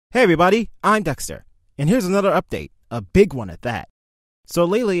Hey everybody, I'm Dexter, and here's another update, a big one at that. So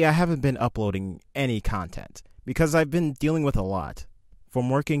lately I haven't been uploading any content, because I've been dealing with a lot. From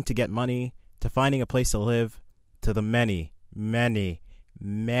working to get money, to finding a place to live, to the many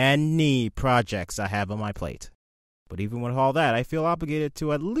projects I have on my plate. But even with all that, I feel obligated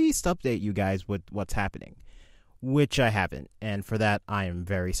to at least update you guys with what's happening. Which I haven't, and for that I am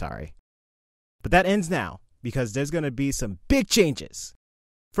very sorry. But that ends now, because there's going to be some big changes.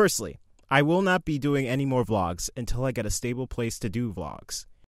 Firstly, I will not be doing any more vlogs until I get a stable place to do vlogs.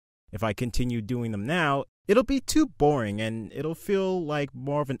 If I continue doing them now, it'll be too boring and it'll feel like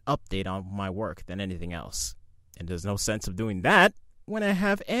more of an update on my work than anything else. And there's no sense of doing that when I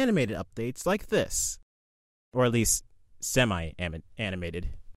have animated updates like this. Or at least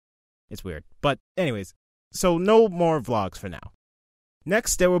semi-animated. It's weird. But anyways, so no more vlogs for now.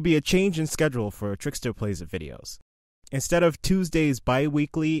 Next, there will be a change in schedule for Trickster Plays It videos. Instead of Tuesdays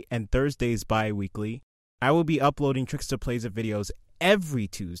bi-weekly and Thursdays bi-weekly, I will be uploading Trickster Plays It videos every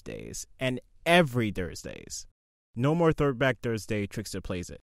Tuesdays and every Thursdays. No more Throwback Thursday Trickster Plays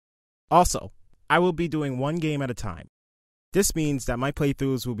It. Also, I will be doing one game at a time. This means that my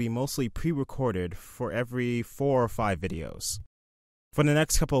playthroughs will be mostly pre-recorded for every 4 or 5 videos. For the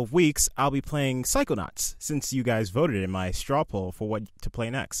next couple of weeks, I'll be playing Psychonauts, since you guys voted in my straw poll for what to play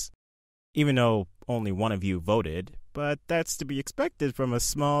next. Even though only one of you voted, but that's to be expected from a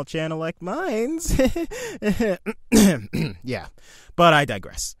small channel like mine's. Yeah, but I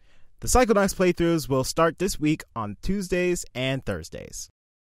digress. The Psychonauts playthroughs will start this week on Tuesdays and Thursdays.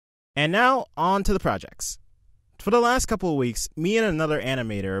 And now, on to the projects. For the last couple of weeks, me and another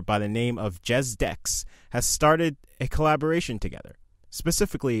animator by the name of Dex has started a collaboration together,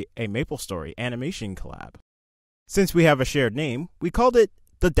 specifically a MapleStory animation collab. Since we have a shared name, we called it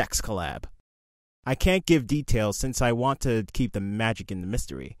the Dex Collab. I can't give details since I want to keep the magic in the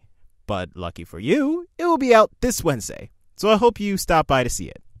mystery, but lucky for you, it will be out this Wednesday, so I hope you stop by to see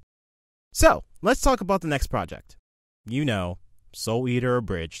it. So, let's talk about the next project. You know, Soul Eater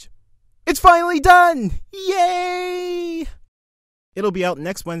Abridged. It's finally done! Yay! It'll be out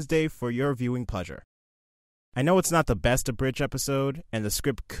next Wednesday for your viewing pleasure. I know it's not the best Abridged episode, and the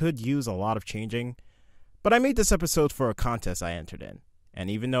script could use a lot of changing, but I made this episode for a contest I entered in,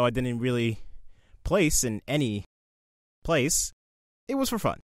 and even though I didn't really place in any place, it was for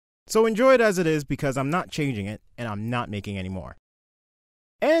fun. So enjoy it as it is because I'm not changing it and I'm not making any more.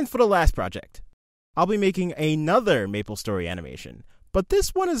 And for the last project, I'll be making another MapleStory animation, but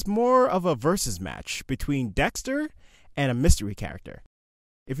this one is more of a versus match between Dexter and a mystery character.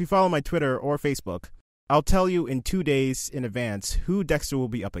 If you follow my Twitter or Facebook, I'll tell you in 2 days in advance who Dexter will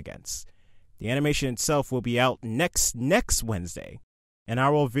be up against. The animation itself will be out next Wednesday, and I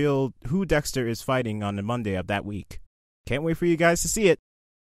will reveal who Dexter is fighting on the Monday of that week. Can't wait for you guys to see it.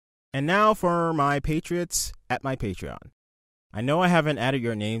 And now for my Patriots at my Patreon. I know I haven't added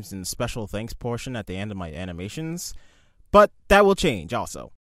your names in the special thanks portion at the end of my animations, but that will change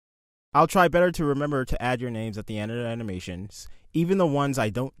also. I'll try better to remember to add your names at the end of the animations, even the ones I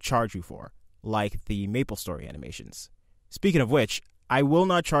don't charge you for, like the MapleStory animations. Speaking of which, I will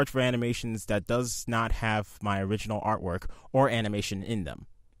not charge for animations that does not have my original artwork or animation in them.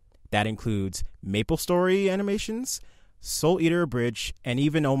 That includes MapleStory animations, Soul Eater Abridged, and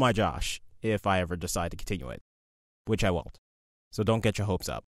even Oh My Josh, if I ever decide to continue it, which I won't. So don't get your hopes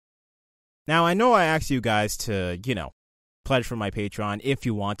up. Now, I know I asked you guys to, pledge for my Patreon if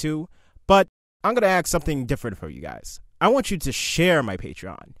you want to, but I'm going to ask something different for you guys. I want you to share my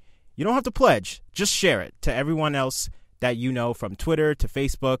Patreon. You don't have to pledge, just share it to everyone else that you know, from Twitter to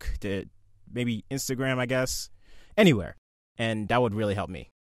Facebook to maybe Instagram, I guess. Anywhere. And that would really help me.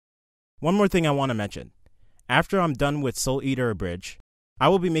 One more thing I want to mention. After I'm done with Soul Eater Abridged, I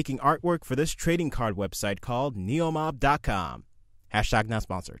will be making artwork for this trading card website called neomob.com. # not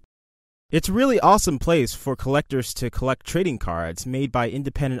sponsored. It's a really awesome place for collectors to collect trading cards made by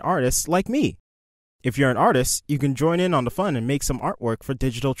independent artists like me. If you're an artist, you can join in on the fun and make some artwork for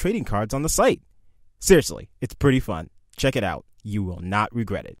digital trading cards on the site. Seriously, it's pretty fun. Check it out. You will not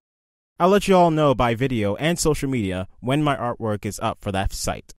regret it. I'll let you all know by video and social media when my artwork is up for that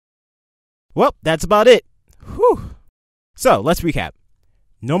site. Well, that's about it. Whew. So, let's recap.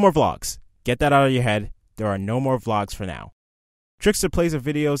 No more vlogs. Get that out of your head. There are no more vlogs for now. Trickster Plays It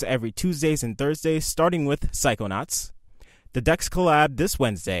videos every Tuesdays and Thursdays, starting with Psychonauts. The Dex Collab this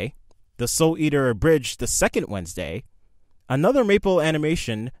Wednesday. The Soul Eater Abridged the second Wednesday. Another Maple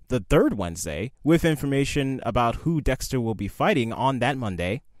animation the third Wednesday, with information about who Dexter will be fighting on that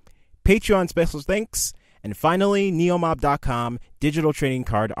Monday. Patreon special thanks, and finally, neomob.com digital trading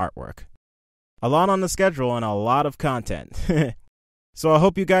card artwork. A lot on the schedule and a lot of content. So I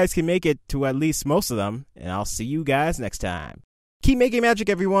hope you guys can make it to at least most of them, and I'll see you guys next time. Keep making magic,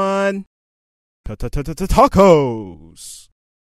 everyone. Tacos.